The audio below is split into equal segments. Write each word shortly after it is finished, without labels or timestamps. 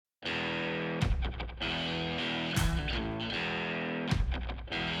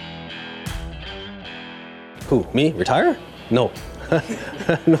Who? Me? Retire? No.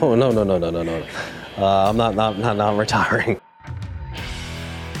 No. I'm not retiring.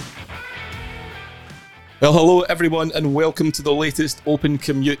 Well, hello everyone, and welcome to the latest Open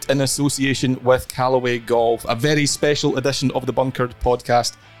Commute in association with Callaway Golf, a very special edition of the Bunkered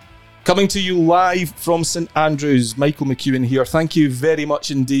podcast. Coming to you live from St Andrews, Michael McEwen here. Thank you very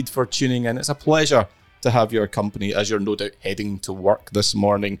much indeed for tuning in. It's a pleasure to have your company as you're no doubt heading to work this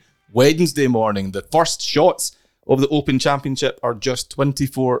morning. Wednesday morning, the first shots of the Open Championship are just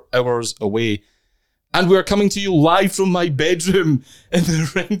 24 hours away. And we're coming to you live from my bedroom in the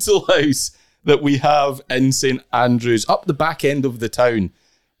rental house that we have in St Andrews, up the back end of the town,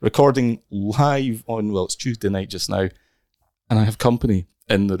 recording live on, well, it's Tuesday night just now, and I have company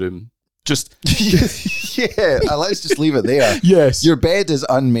in the room. Just yeah, let's just leave it there. Yes. Your bed is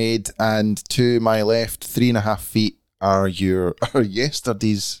unmade, and to my left, 3.5 feet are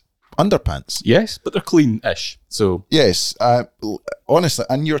yesterday's underpants. Yes, but they're clean-ish. So yes, honestly,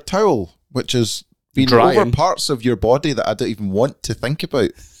 and your towel, which has been drying over parts of your body that I don't even want to think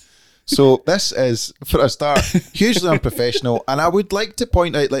about. So this is, for a start, hugely unprofessional, and I would like to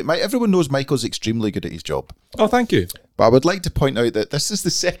point out, everyone knows Michael's extremely good at his job. Oh, thank you. But I would like to point out that this is the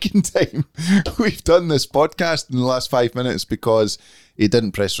second time we've done this podcast in the last 5 minutes because he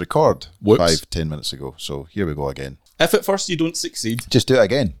didn't press record 5-10 minutes ago. So here we go again. If at first you don't succeed, just do it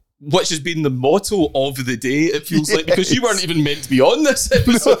again. Which has been the motto of the day, it feels like, because you weren't even meant to be on this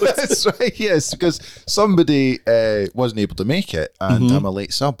episode. No, that's right, yes, because somebody wasn't able to make it, and I'm a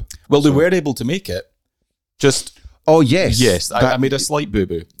late sub. Well, they were able to make it, just... Oh, yes. Yes, I made a slight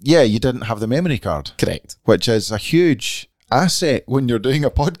boo-boo. Yeah, you didn't have the memory card. Correct. Which is a huge asset when you're doing a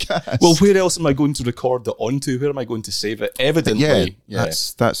podcast. Well, where else am I going to record it onto? Where am I going to save it? Evidently. Yeah.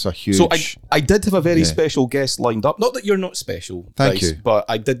 That's a huge... So I did have a very special guest lined up. Not that you're not special, Thank you. But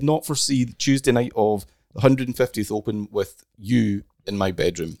I did not foresee the Tuesday night of the 150th Open with you in my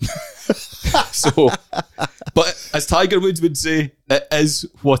bedroom. So, but as Tiger Woods would say, it is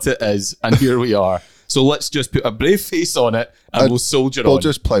what it is, and here we are. So let's just put a brave face on it and we'll soldier on. We'll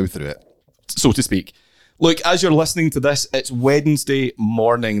just plough through it, so to speak. Look, as you're listening to this, it's Wednesday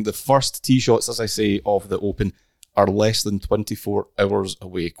morning. The first tee shots, as I say, of the Open are less than 24 hours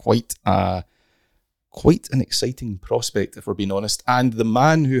away. Quite an exciting prospect, if we're being honest. And the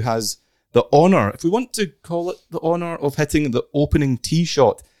man who has the honour, if we want to call it the honour, of hitting the opening tee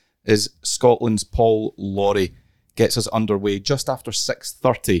shot is Scotland's Paul Lawrie. Gets us underway just after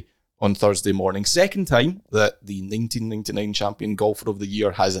 6:30 on Thursday morning. Second time that the 1999 champion golfer of the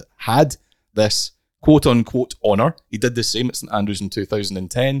year has had this quote-unquote honour. He did the same at St Andrews in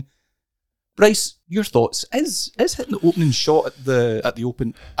 2010. Bryce, your thoughts? Is hitting the opening shot at the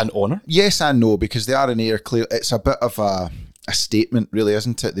Open an honour? Yes and no, because they are in air clear. It's a bit of a statement, really,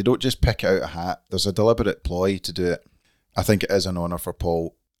 isn't it? They don't just pick it out of a hat. There's a deliberate ploy to do it. I think it is an honour for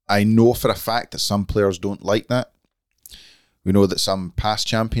Paul. I know for a fact that some players don't like that. We know that some past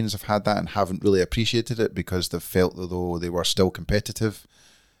champions have had that and haven't really appreciated it because they've felt that though they were still competitive.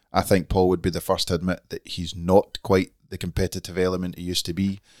 I think Paul would be the first to admit that he's not quite the competitive element he used to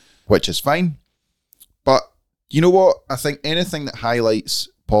be, which is fine. But you know what? I think anything that highlights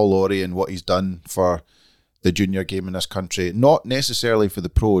Paul Lawrie and what he's done for the junior game in this country, not necessarily for the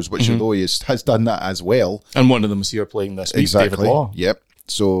pros, which although he has done that as well. And one of them is here playing this week, exactly. David Law. Yep.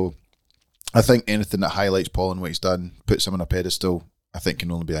 So I think anything that highlights Paul and what he's done, puts him on a pedestal, I think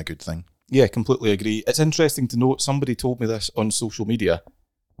can only be a good thing. Yeah, completely agree. It's interesting to note, somebody told me this on social media,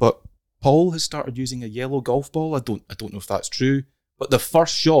 but Paul has started using a yellow golf ball. I don't know if that's true, but the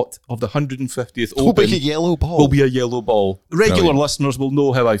first shot of the 150th Open will be a yellow ball. Will be a yellow ball. Regular Brilliant. listeners will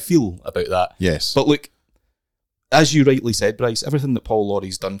know how I feel about that. Yes. But look, as you rightly said, Bryce, everything that Paul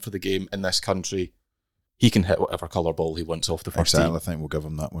Lawrie's done for the game in this country, he can hit whatever colour ball he wants off the first tee. I think we'll give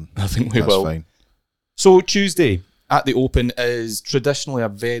him that one. I think we That's will. Fine. So Tuesday at the Open is traditionally a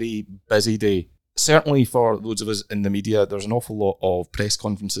very busy day. Certainly for those of us in the media, there's an awful lot of press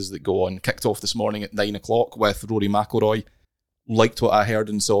conferences that go on. Kicked off this morning at 9 o'clock with Rory McIlroy. Liked what I heard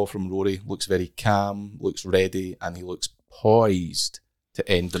and saw from Rory. Looks very calm, looks ready, and he looks poised to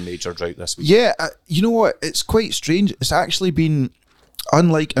end the major drought this week. Yeah, you know what? It's quite strange. It's actually been,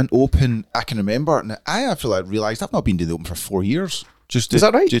 unlike an Open I can remember, and I actually realised I've not been to the Open for 4 years. Is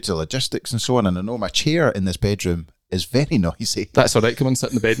that right? Due to logistics and so on. And I know my chair in this bedroom is very noisy. That's all right. Come and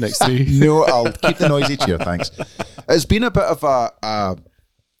sit in the bed next to me. No, I'll keep the noisy chair, thanks. It's been a bit of a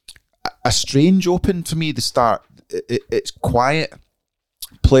strange Open to me, the start. It's quiet.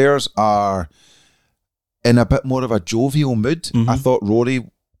 Players are in a bit more of a jovial mood. I thought Rory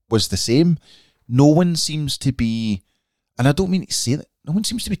was the same. No one seems to be, and I don't mean to say that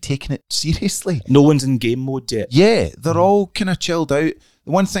seems to be taking it seriously. No one's in game mode yet. Yeah, they're all kind of chilled out.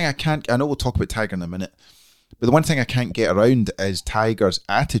 The one thing I know we'll talk about Tiger in a minute, but the one thing I can't get around is Tiger's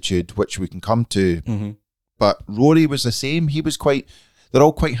attitude, which we can come to. Mm-hmm. But Rory was the same. They're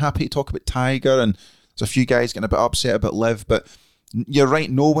all quite happy to talk about Tiger, and there's a few guys getting a bit upset about Liv, but you're right,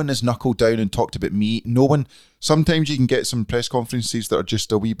 no one has knuckled down and talked about me. No one. Sometimes you can get some press conferences that are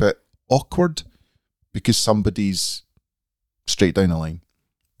just a wee bit awkward because somebody's straight down the line.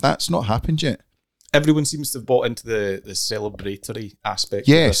 That's not happened yet. Everyone seems to have bought into the celebratory aspect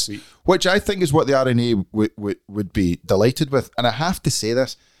of Yes, this week. which I think is what the RNA would be delighted with. And I have to say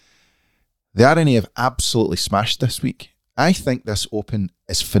this, the RNA have absolutely smashed this week. I think this Open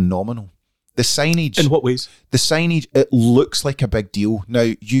is phenomenal. The signage... In what ways? The signage, it looks like a big deal.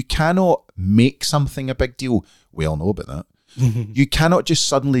 Now, you cannot make something a big deal. We all know about that. You cannot just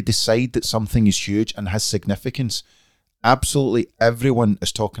suddenly decide that something is huge and has significance. Absolutely everyone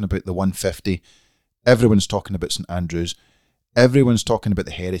is talking about the 150. Everyone's talking about St Andrews. Everyone's talking about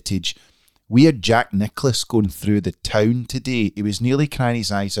the heritage. We had Jack Nicklaus going through the town today. He was nearly crying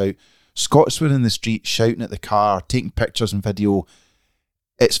his eyes out. Scots were in the street shouting at the car, taking pictures and video.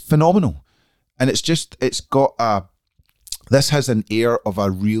 It's phenomenal. And this has an air of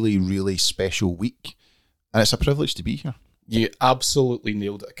a really, really special week. And it's a privilege to be here. You absolutely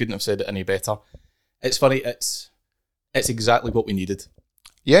nailed it. I couldn't have said it any better. It's funny, it's exactly what we needed.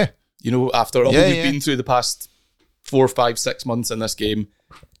 Yeah. You know, after all we've been through the past 4, 5, 6 months in this game,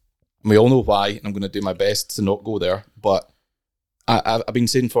 and we all know why, and I'm going to do my best to not go there, but I've been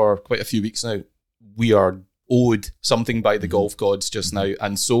saying for quite a few weeks now, we are owed something by the golf gods just now,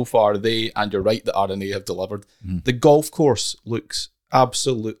 and so far they, and you're right, the RNA have delivered. The golf course looks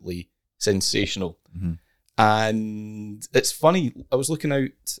absolutely sensational. And it's funny, I was looking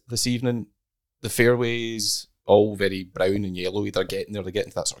out this evening, the fairways, all very brown and yellowy, they're getting to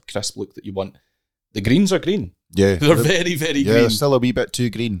that sort of crisp look that you want. The greens are green. Yeah. They're very, very green. They're still a wee bit too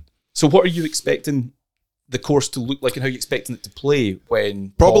green. So what are you expecting the course to look like, and how are you expecting it to play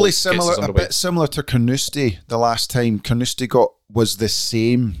when probably Paul a bit similar to Carnoustie the last time. Carnoustie was the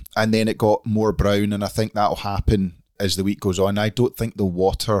same, and then it got more brown, and I think that'll happen as the week goes on. I don't think the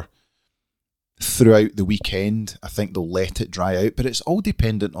water throughout the weekend, I think they'll let it dry out, but it's all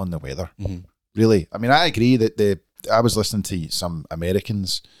dependent on the weather. Really. I mean, I agree that I was listening to some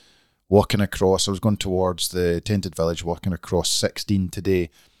Americans walking across. I was going towards the Tented Village, walking across 16 today,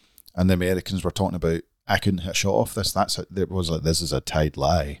 and the Americans were talking about, I couldn't hit a shot off this. This is a tide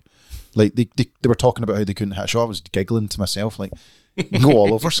lie. Like they were talking about how they couldn't hit a shot. I was giggling to myself, like, go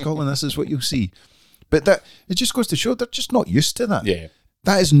all over Scotland, this is what you'll see. But that it just goes to show they're just not used to that. Yeah.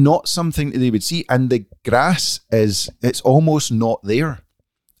 That is not something that they would see. And the grass it's almost not there.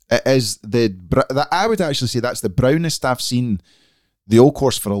 It is I would actually say that's the brownest I've seen the old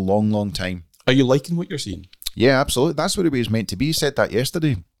course for a long, long time. Are you liking what you're seeing? Yeah, absolutely. That's what it was meant to be. You said that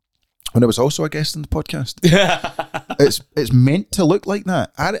yesterday when I was also a guest on the podcast. It's meant to look like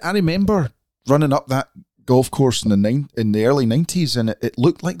that. I remember running up that golf course in the early 90s, and it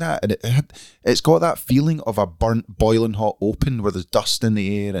looked like that, and it's got that feeling of a burnt, boiling hot open where there's dust in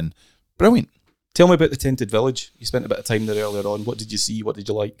the air, and brilliant. Tell me about the Tented Village. You spent a bit of time there earlier on. What did you see? What did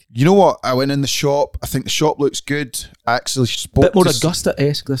you like? You know what? I went in the shop. I think the shop looks good. I actually spoke bit more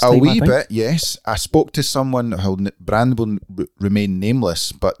Augusta-esque this time, a wee bit, yes. I spoke to someone whose brand will remain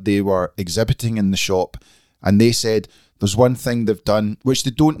nameless, but they were exhibiting in the shop, and they said there's one thing they've done, which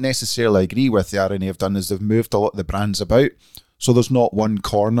they don't necessarily agree with, the RNA have done, is they've moved a lot of the brands about. So there's not one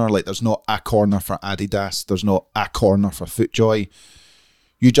corner, like there's not a corner for Adidas, there's not a corner for FootJoy.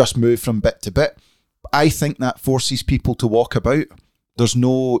 You just move from bit to bit. I think that forces people to walk about. There's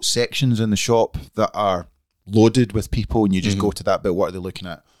no sections in the shop that are loaded with people and you just go to that bit, what are they looking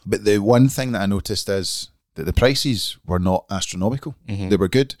at? But the one thing that I noticed is that the prices were not astronomical. They were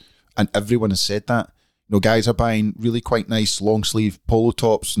good, and everyone has said that. You know, guys are buying really quite nice long sleeve polo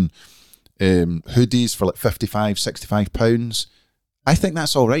tops and hoodies for like £55, £65. I think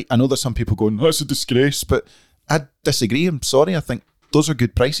that's all right. I know there's some people going, that's a disgrace, but I disagree. I'm sorry. I think those are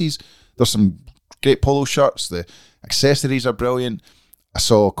good prices. There's some great polo shirts. The accessories are brilliant. I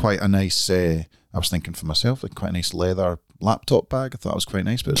saw quite a nice, I was thinking for myself, like quite a nice leather laptop bag. I thought it was quite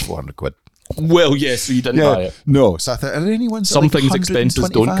nice, but it's 400 quid. Well, yes, so you didn't buy it. No, so I thought, are there any ones some like things expenses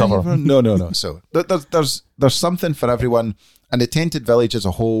don't cover? No. So there's something for everyone. And the Tented Village as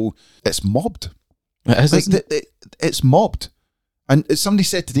a whole, it's mobbed. It is, like it's mobbed. And somebody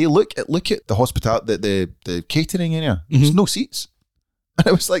said today, look at the hospital, the catering area. There's no seats. And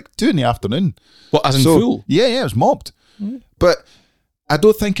it was like 2 PM. What, as in full? Yeah, it was mobbed. But I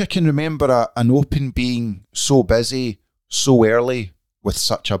don't think I can remember an Open being so busy so early with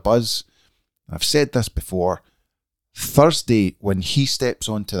such a buzz. I've said this before. Thursday, when he steps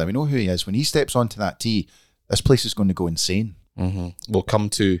onto that, we know who he is. When he steps onto that tee, this place is going to go insane. Mm-hmm. We'll come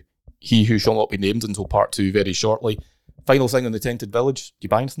to He Who Shall Not Be Named until part 2 very shortly. Final thing on the Tented Village. Do you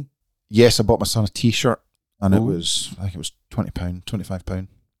buy anything? Yes, I bought my son a t-shirt, and I Ooh. think it was £20, £25.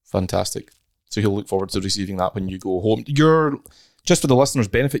 Fantastic. So he'll look forward to receiving that when you go home. You're, just for the listeners'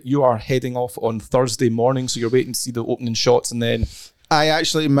 benefit, you are heading off on Thursday morning, so you're waiting to see the opening shots, and then... I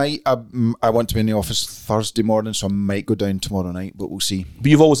actually might. I want to be in the office Thursday morning, so I might go down tomorrow night, but we'll see. But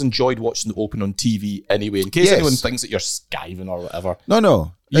you've always enjoyed watching the Open on TV anyway, in case Yes. anyone thinks that you're skiving or whatever.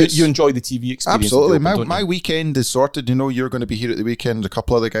 No. You enjoy the TV experience. Absolutely. Of the Open, My weekend is sorted. You know, you're going to be here at the weekend. A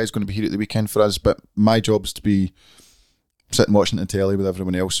couple other guys going to be here at the weekend for us, but my job's to be sitting watching the telly with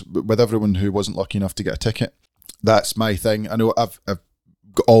everyone else, with everyone who wasn't lucky enough to get a ticket. That's my thing. I know I've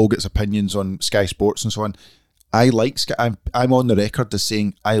all gets opinions on Sky Sports and so on. I like Sky. I'm on the record as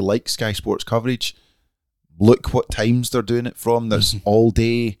saying I like Sky Sports coverage. Look what times they're doing it from. There's all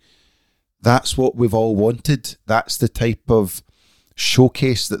day. That's what we've all wanted. That's the type of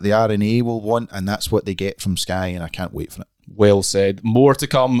showcase that the RNA will want, and that's what they get from Sky, and I can't wait for it. Well said. More to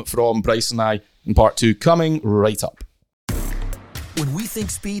come from Bryce and I in part 2, coming right up. When we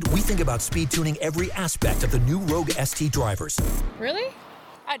think speed, we think about speed tuning every aspect of the new Rogue ST drivers. Really?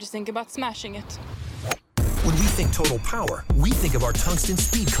 I just think about smashing it. When we think total power, we think of our tungsten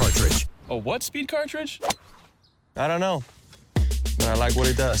speed cartridge. A what speed cartridge? I don't know, but I like what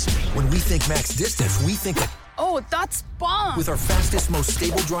it does. When we think max distance, we think that Oh, that's bomb! with our fastest, most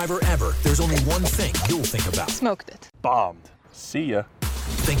stable driver ever, there's only one thing you'll think about. Smoked it. Bombed. See ya.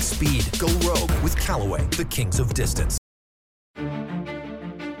 Think speed, go Rogue with Callaway, the kings of distance.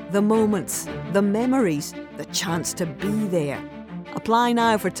 The moments, the memories, the chance to be there. Apply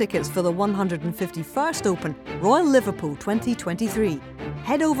now for tickets for the 151st Open, Royal Liverpool 2023.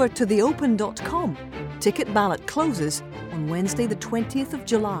 Head over to theopen.com. Ticket ballot closes on Wednesday the 20th of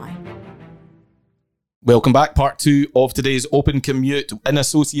July. Welcome back, part 2 of today's Open Commute in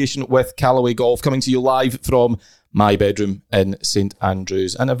association with Callaway Golf, coming to you live from my bedroom in St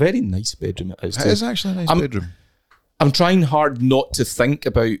Andrews, and a very nice bedroom it is too. It is actually a nice bedroom. I'm trying hard not to think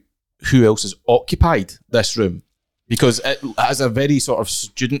about who else has occupied this room, because it has a very sort of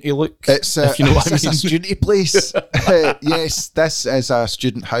studenty look. It's if you know what I it's mean. a student place. Yes, this is a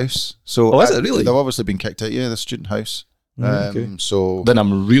student house. So Oh, is it really? They've obviously been kicked out. Yeah, the student house. Okay. So Then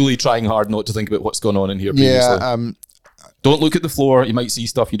I'm really trying hard not to think about what's going on in here previously. yeah, Don't look at the floor. You might see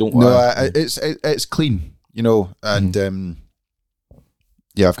stuff you don't want. no, it's clean, you know, and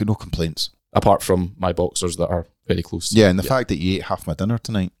yeah, I've got no complaints. Apart from my boxers that are very close. Yeah, and the fact that you ate half my dinner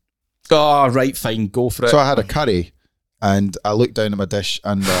tonight. Oh, right, fine, go for it. So I had a curry, and I looked down at my dish,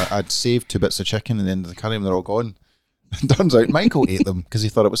 and I'd saved 2 bits of chicken at the end of the curry, and they're all gone. And turns out Michael ate them because he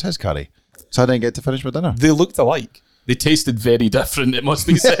thought it was his curry, so I didn't get to finish my dinner. They looked alike. They tasted very different, it must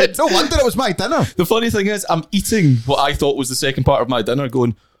be said. No wonder it was my dinner. The funny thing is, I'm eating what I thought was the second part of my dinner,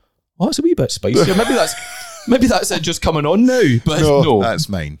 going, oh, it's a wee bit spicier. Maybe that's it just coming on now. But no, that's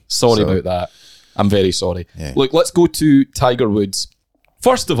mine. sorry So, about that. I'm very sorry. Yeah. Look, let's go to Tiger Woods.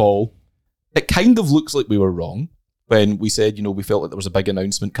 First of all, it kind of looks like we were wrong when we said, you know, we felt like there was a big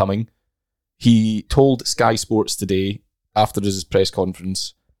announcement coming. He told Sky Sports today, after his press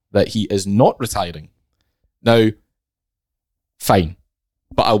conference, that he is not retiring. Now, fine,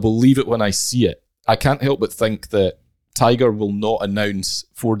 but I will believe it when I see it. I can't help but think that Tiger will not announce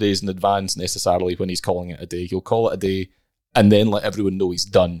 4 days in advance necessarily when he's calling it a day. He'll call it a day and then let everyone know he's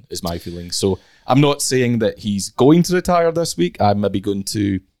done, is my feeling. So I'm not saying that he's going to retire this week. I'm maybe going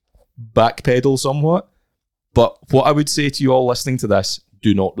to backpedal somewhat. But what I would say to you all listening to this,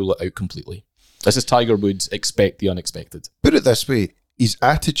 do not rule it out completely. This is Tiger Woods. Expect the unexpected. Put it this way, his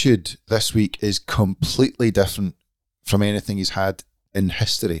attitude this week is completely different from anything he's had in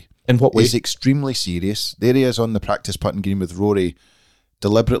history. In what way? He's extremely serious. There he is on the practice putting green with Rory,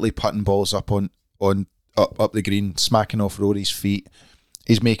 deliberately putting balls up up the green, smacking off Rory's feet.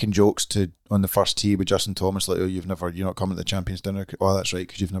 He's making jokes on the first tee with Justin Thomas, like, "Oh, you're not coming to the Champions Dinner." Oh, that's right,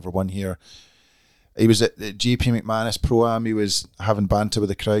 because you've never won here. He was at the JP McManus Pro-Am. He was having banter with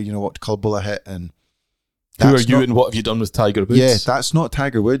the crowd. You know, what club will I hit? And who are you and what have you done with Tiger Woods? Yeah, that's not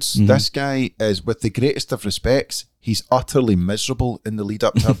Tiger Woods. Mm-hmm. This guy is, with the greatest of respects, he's utterly miserable in the lead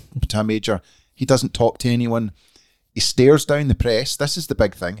up to a major. He doesn't talk to anyone. He stares down the press. This is the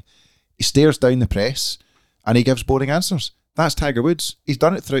big thing. He stares down the press and he gives boring answers. That's Tiger Woods. He's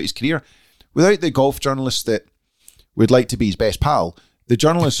done it throughout his career. Without the golf journalists that would like to be his best pal, the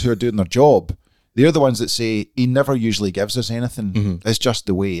journalists who are doing their job, they're the ones that say he never usually gives us anything. Mm-hmm. It's just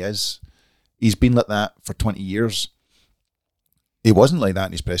the way he is. He's been like that for 20 years. He wasn't like that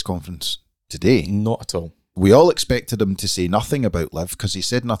in his press conference today. Not at all. We all expected him to say nothing about Liv because he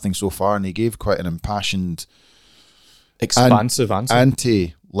said nothing so far, and he gave quite an impassioned, expansive answer.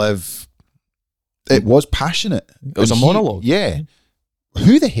 Anti-Liv. It was passionate. It was a monologue. Yeah.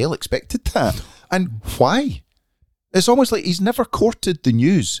 Who the hell expected that? And why? It's almost like he's never courted the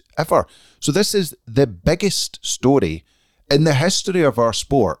news, ever. So this is the biggest story in the history of our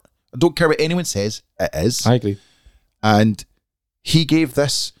sport. I don't care what anyone says, it is. I agree. And he gave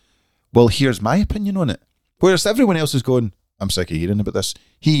this, well, here's my opinion on it. Whereas everyone else is going, I'm sick of hearing about this.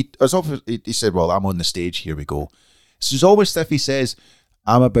 He said, well, I'm on the stage, here we go. So it's almost if he says,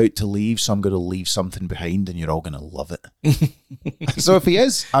 I'm about to leave, so I'm going to leave something behind and you're all going to love it. So if he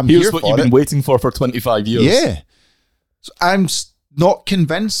is, I'm Here's here what for you've it. been waiting for 25 years. Yeah. So I'm not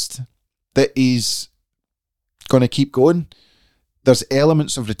convinced that he's going to keep going. There's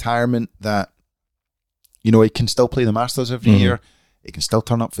elements of retirement that, you know, he can still play the Masters every year. He can still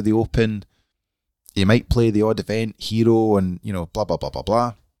turn up for the Open. He might play the odd event, Hero, and, you know, blah, blah, blah, blah,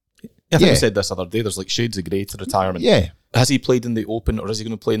 blah. I think we said this other day, there's like shades of grey to retirement. Yeah. Has he played in the Open, or is he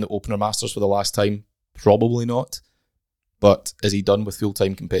going to play in the Open or Masters for the last time? Probably not. But is he done with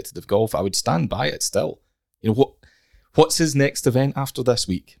full-time competitive golf? I would stand by it still. You know, what's his next event after this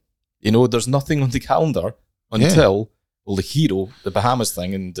week? You know, there's nothing on the calendar until, well, the Hero, the Bahamas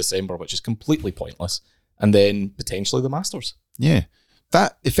thing in December, which is completely pointless, and then potentially the Masters. Yeah.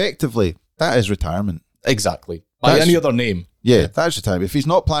 That, effectively, that is retirement. Exactly. By any other name. Yeah, that's retirement. If he's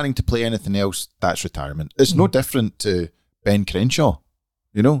not planning to play anything else, that's retirement. It's no different to Ben Crenshaw,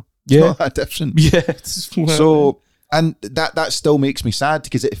 you know? It's not that different. Yeah. So, and that still makes me sad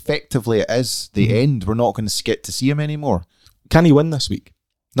because it is the end. We're not going to get to see him anymore. Can he win this week?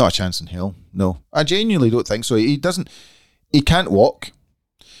 Not a chance in hell. No. I genuinely don't think so. He can't walk.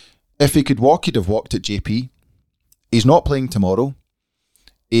 If he could walk, he'd have walked at JP. He's not playing tomorrow.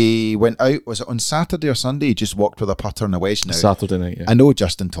 He went out, was it on Saturday or Sunday? He just walked with a putter and a wedge now. Saturday night, yeah. I know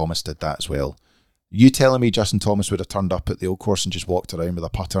Justin Thomas did that as well. You telling me Justin Thomas would have turned up at the old course and just walked around with a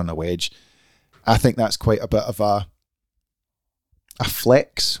putter and a wedge? I think that's quite a bit of a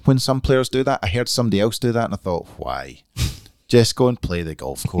flex when some players do that. I heard somebody else do that and I thought, why? Just go and play the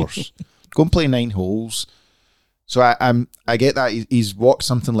golf course. Go and play 9 holes. So I get that. He's walked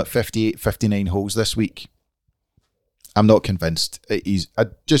something like 58, 59 holes this week. I'm not convinced.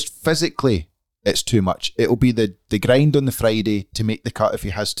 Just physically, it's too much. It'll be the grind on the Friday to make the cut if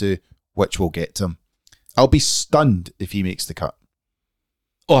he has to, which will get to him. I'll be stunned if he makes the cut.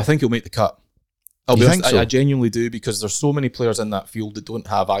 Oh, I think he'll make the cut. I'll be honest, think so? I genuinely do, because there's so many players in that field that don't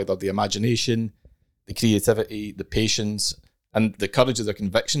have either the imagination, the creativity, the patience, and the courage of their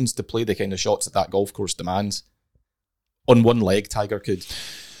convictions to play the kind of shots that golf course demands. On one leg, Tiger could.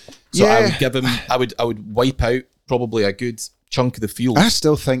 So I would give him. I would wipe out probably a good chunk of the field. I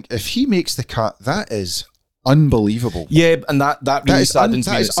still think if he makes the cut, that is unbelievable. Yeah, and that really saddens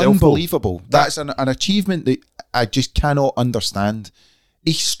me. That is itself, unbelievable. That's an achievement that I just cannot understand.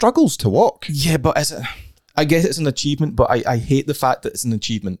 He struggles to walk. Yeah, but I guess it's an achievement, but I hate the fact that it's an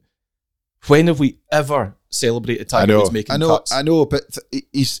achievement. When have we ever celebrated Tiger Woods making cuts? I know, but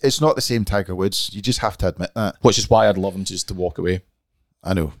it's not the same Tiger Woods. You just have to admit that. Which is why I'd love him just to walk away.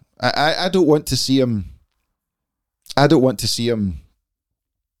 I know. I don't want to see him. I don't want to see him.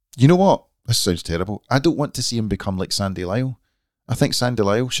 You know what? This sounds terrible. I don't want to see him become like Sandy Lyle. I think Sandy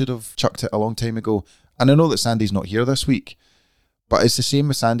Lyle should have chucked it a long time ago. And I know that Sandy's not here this week, but it's the same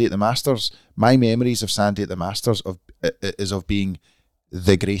with Sandy at the Masters. My memories of Sandy at the Masters is of being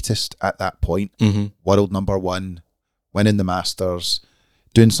the greatest at that point. Mm-hmm. World number 1, winning the Masters,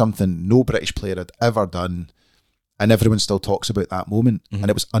 doing something no British player had ever done. And everyone still talks about that moment. Mm-hmm. And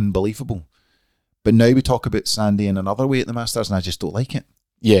it was unbelievable. But now we talk about Sandy in another way at the Masters, and I just don't like it.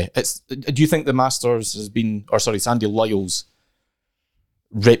 Yeah, do you think the Masters has been, Sandy Lyle's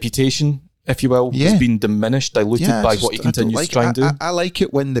reputation, if you will, has been diminished, diluted by what he continues to try and do? I like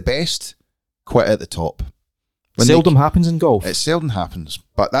it when the best quit at the top. Seldom happens in golf. It seldom happens,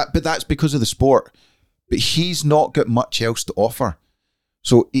 but that's because of the sport. But he's not got much else to offer.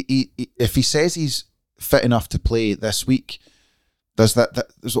 So if he says he's fit enough to play this week, there's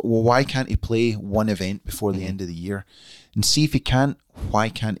well, why can't he play one event before the end of the year? And see if he can't, why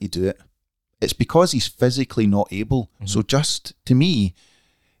can't he do it? It's because he's physically not able. Mm-hmm. So just, to me,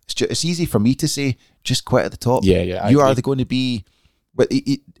 it's easy for me to say, just quit at the top. Yeah. You are going to be,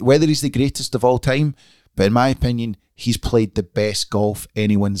 whether he's the greatest of all time, but in my opinion, he's played the best golf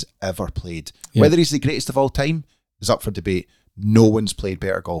anyone's ever played. Yeah. Whether he's the greatest of all time is up for debate. No one's played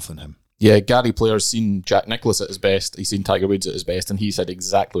better golf than him. Yeah, Gary Player's seen Jack Nicklaus at his best. He's seen Tiger Woods at his best, and he said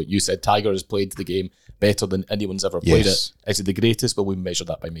exactly what you said. Tiger has played the game better than anyone's ever played it. Is he the greatest? Well, we measure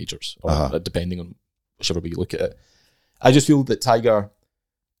that by majors, or depending on whichever way you look at it. I just feel that Tiger,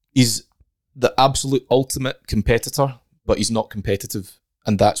 he's the absolute ultimate competitor, but he's not competitive,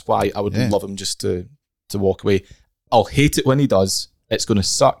 and that's why I would love him just to walk away. I'll hate it when he does. It's going to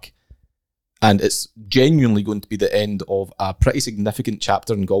suck. And it's genuinely going to be the end of a pretty significant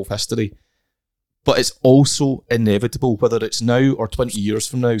chapter in golf history. But it's also inevitable, whether it's now or 20 years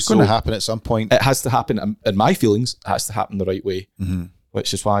from now. It's going to happen at some point. It has to happen, in my feelings, it has to happen the right way. Mm-hmm.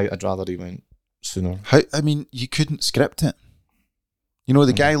 Which is why I'd rather he went sooner. You couldn't script it. You know,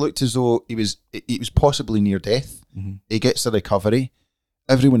 the guy looked as though he was possibly near death. Mm-hmm. He gets the recovery.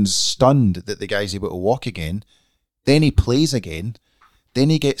 Everyone's stunned that the guy's able to walk again. Then he plays again. Then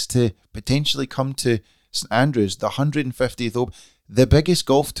he gets to potentially come to St Andrews, the 150th Open, the biggest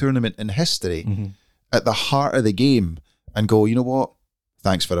golf tournament in history, at the heart of the game, and go, you know what?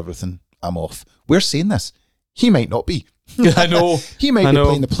 Thanks for everything. I'm off. We're saying this. He might not be. I know. He might be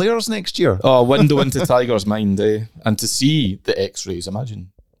playing the Players next year. Oh, window into Tiger's mind, eh? And to see the X-rays,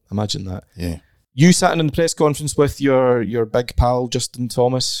 imagine that. Yeah. You sat in the press conference with your big pal, Justin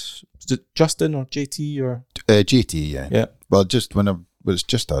Thomas. Was it Justin or JT or? JT, yeah. Yeah. Well, it's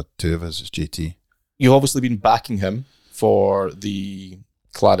just the two of us, it's JT. You've obviously been backing him for the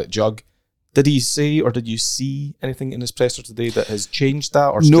Claret Jug. Did he say or did you see anything in his presser today that has changed that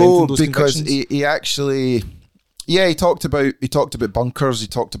or strengthened those because convictions? he actually, he talked about bunkers. He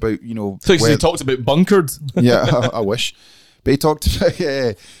talked about, you know, he talked about bunkered. Yeah, I wish, but he talked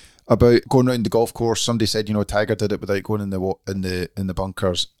about going around the golf course. Somebody said, you know, Tiger did it without going in the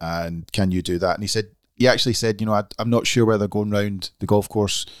bunkers, and can you do that? And he actually said, you know, I'm not sure whether going around the golf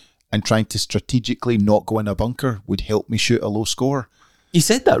course and trying to strategically not go in a bunker would help me shoot a low score. He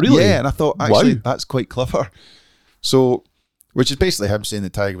said that, really? Yeah, and I thought, actually, that's quite clever. So, which is basically him saying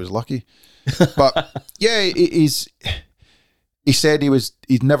that Tiger was lucky. But, yeah, he said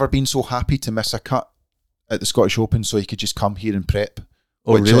he'd never been so happy to miss a cut at the Scottish Open so he could just come here and prep.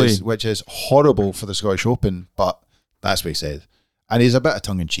 Oh, really? Which is horrible for the Scottish Open, but that's what he said. And he's a bit of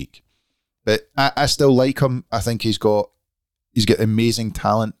tongue-in-cheek. But I still like him. I think he's got amazing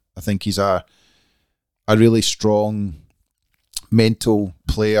talent. I think he's a really strong mental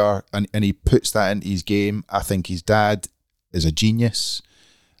player, and he puts that into his game. I think his dad is a genius,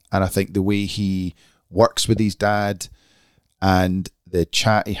 and I think the way he works with his dad and the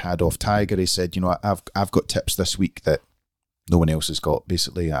chat he had off Tiger, he said, you know, I've got tips this week that no one else has got.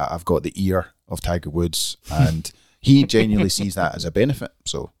 Basically, I've got the ear of Tiger Woods, and he genuinely sees that as a benefit.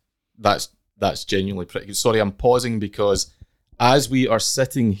 So that's genuinely pretty good. Sorry, I'm pausing because as we are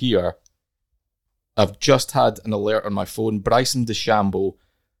sitting here, I've just had an alert on my phone. Bryson DeChambeau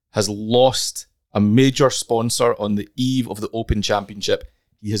has lost a major sponsor on the eve of the Open Championship.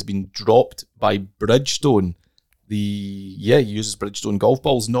 He has been dropped by Bridgestone. He uses Bridgestone golf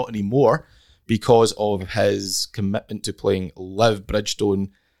balls, not anymore, because of his commitment to playing Live.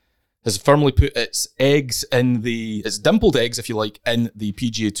 Bridgestone has firmly put its dimpled eggs, if you like, in the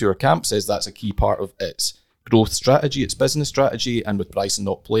PGA Tour camp. Says that's a key part of its growth strategy, its business strategy, and with Bryson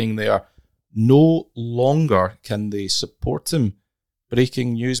not playing there, no longer can they support him.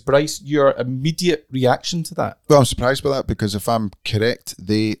 Breaking news. Bryce, your immediate reaction to that? Well, I'm surprised by that because if I'm correct,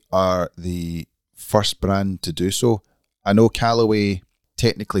 they are the first brand to do so. I know Callaway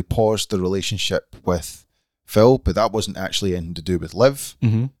technically paused the relationship with Phil, but that wasn't actually anything to do with Liv.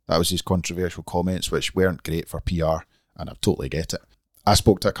 Mm-hmm. That was his controversial comments, which weren't great for PR, and I totally get it. I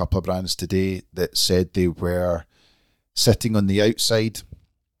spoke to a couple of brands today that said they were sitting on the outside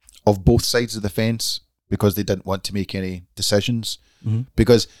of both sides of the fence because they didn't want to make any decisions. Mm-hmm.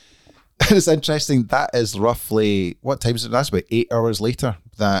 Because it's interesting, that is roughly, what time is it? That's about 8 hours later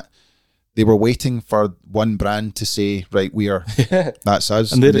that they were waiting for one brand to say, right, that's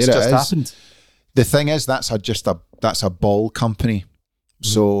us. And there it just happened. The thing is, that's a ball company. Mm-hmm.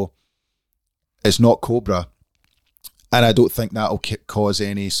 So it's not Cobra. And I don't think that'll cause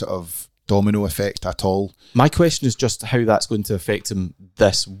any sort of domino effect at all. My question is just how that's going to affect him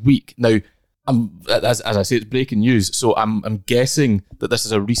this week. Now, as I say, it's breaking news, so I'm guessing that this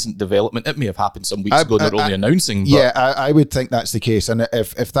is a recent development. It may have happened some weeks ago. They're only announcing. But yeah, I would think that's the case. And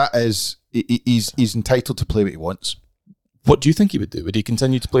if that is, he's entitled to play what he wants. What do you think he would do? Would he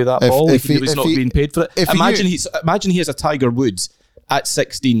continue to play that ball if he's not being paid for it? Imagine he has a Tiger Woods at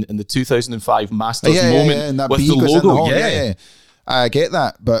 16 in the 2005 Masters moment and that with the logo. Yeah, I get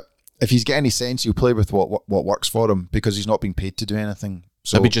that, but if he's got any sense, he'll play with what works for him because he's not being paid to do anything.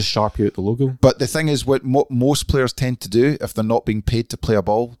 So maybe just sharpie out the logo. But the thing is, what most players tend to do, if they're not being paid to play a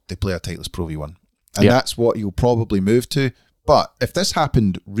ball, they play a Titleist Pro V1. And that's what you'll probably move to. But if this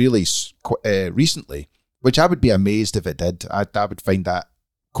happened really recently, which I would be amazed if it did, I would find that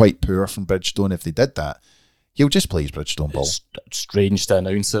quite poor from Bridgestone if they did that. He'll just play his Bridgestone ball. It's strange to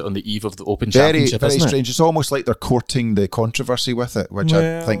announce it on the eve of the Open Very, Championship, very isn't strange. It's almost like they're courting the controversy with it, which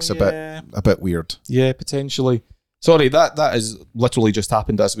I think's a bit weird. Yeah, potentially. Sorry, that has literally just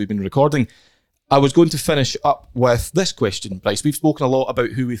happened as we've been recording. I was going to finish up with this question, Bryce. We've spoken a lot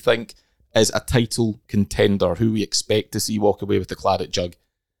about who we think is a title contender, who we expect to see walk away with the Claret Jug.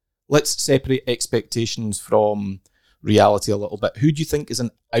 Let's separate expectations from reality a little bit. Who do you think is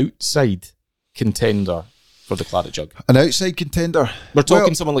an outside contender for the Claret Jug? An outside contender? We're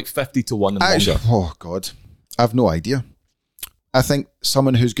talking someone like 50-1 and longer. Oh, God. I've no idea. I think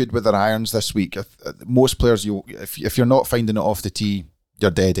someone who's good with their irons this week. Most players, if you're not finding it off the tee,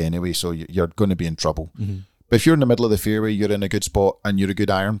 you're dead anyway, so you're going to be in trouble. Mm-hmm. But if you're in the middle of the fairway, you're in a good spot, and you're a good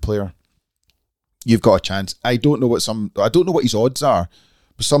iron player, you've got a chance. I don't know what his odds are,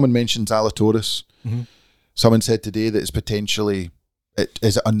 but someone mentioned Zalatoris. Mm-hmm. Someone said today that it's potentially it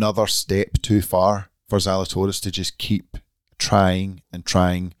another step too far for Zalatoris to just keep trying and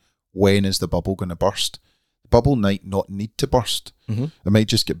trying. When is the bubble going to burst? The bubble might not need to burst. Mm-hmm. It might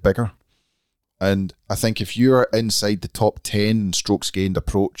just get bigger. And I think if you're inside the top 10 in strokes gained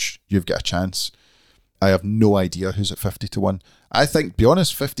approach, you've got a chance. I have no idea who's at 50-1. I think, to be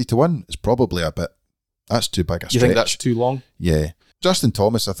honest, 50-1 is probably that's too big a stretch. You think that's too long? Yeah. Justin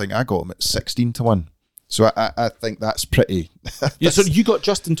Thomas, I think I got him at 16-1. So I think that's pretty... So you got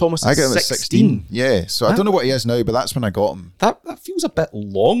Justin Thomas at 16? I got him at 16. Yeah. So I don't know what he is now, but that's when I got him. That feels a bit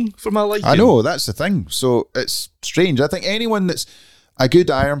long for my liking. I know, that's the thing. So it's strange. I think anyone that's a good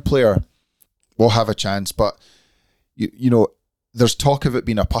iron player will have a chance, but you know, there's talk of it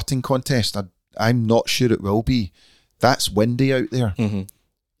being a putting contest. I'm not sure it will be. That's windy out there. Mm-hmm.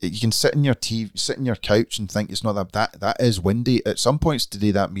 You can sit in your couch and think it's not that is windy. At some points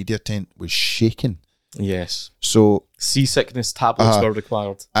today, that media tent was shaking. Yes. So seasickness tablets were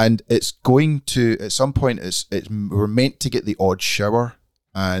required, and it's going to at some point. We're meant to get the odd shower,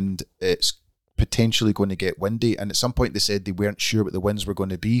 and it's potentially going to get windy. And at some point, they said they weren't sure what the winds were going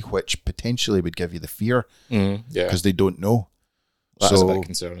to be, which potentially would give you the fear because they don't know. That's a bit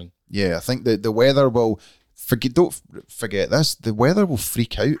concerning. Yeah, I think that the weather will don't forget this. The weather will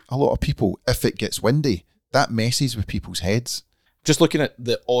freak out a lot of people if it gets windy. That messes with people's heads. Just looking at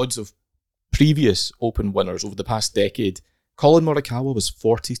the odds of previous Open winners over the past decade, Colin Morikawa was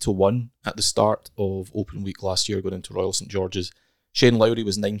 40-1 at the start of Open Week last year, going into Royal St George's. Shane Lowry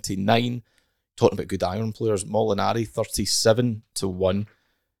was 99. Talking about good iron players, Molinari 37-1.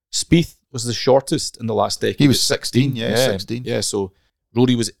 Spieth was the shortest in the last decade. He was 16, 16. Yeah, so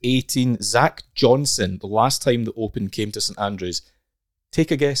Rory was 18. Zach Johnson, the last time the Open came to St Andrews,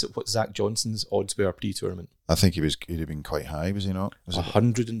 take a guess at what Zach Johnson's odds were pre-tournament. I think he'd have been quite high, was he not?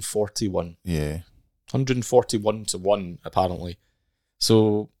 141. Yeah. 141-1, apparently.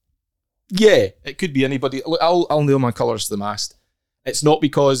 So, yeah, it could be anybody. Look, I'll nail my colours to the mast. It's not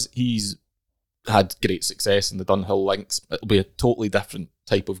because he's had great success in the Dunhill Links. It'll be a totally different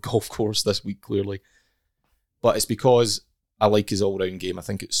type of golf course this week, clearly. But it's because I like his all-round game. I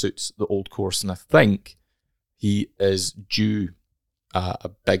think it suits the old course, and I think he is due a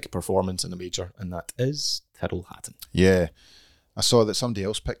big performance in a major, and that is Tyrrell Hatton. Yeah. I saw that somebody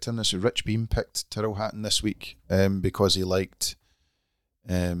else picked him. So Rich Beam picked Tyrrell Hatton this week because he liked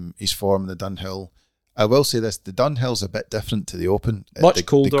his form in the Dunhill. I will say this, the Dunhill's a bit different to the Open. Much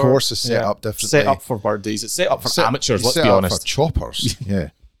colder. The course is set up differently. Set up for birdies. It's set up for amateurs, let's be honest. For choppers, yeah.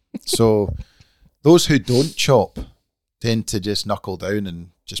 So those who don't chop tend to just knuckle down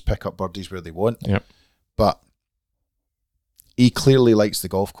and just pick up birdies where they want. Yep. But he clearly likes the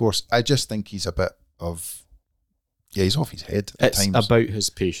golf course. I just think he's a bit of... Yeah, he's off his head at times. It's about his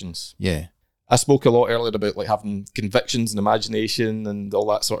patience. Yeah. I spoke a lot earlier about like having convictions and imagination and all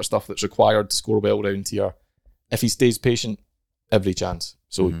that sort of stuff that's required to score well round here. If he stays patient, every chance.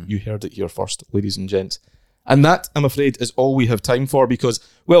 So you heard it here first, ladies and gents. And that, I'm afraid, is all we have time for because,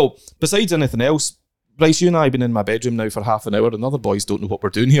 well, besides anything else, Bryce, you and I have been in my bedroom now for half an hour and other boys don't know what we're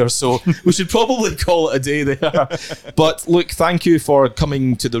doing here, so we should probably call it a day there. But look, thank you for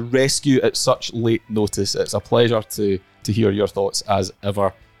coming to the rescue at such late notice. It's a pleasure to hear your thoughts as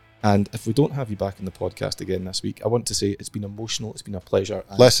ever. And if we don't have you back in the podcast again this week, I want to say it's been emotional, it's been a pleasure.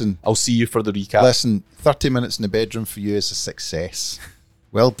 Listen, I'll see you for the recap. Listen, 30 minutes in the bedroom for you is a success.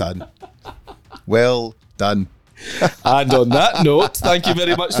 Well done. Well done. And on that note, thank you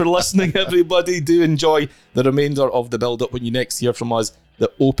very much for listening, everybody. Do enjoy the remainder of the build-up when you next hear from us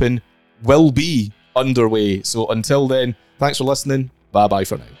the Open will be underway. So until then, thanks for listening. Bye-bye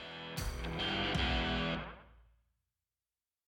for now.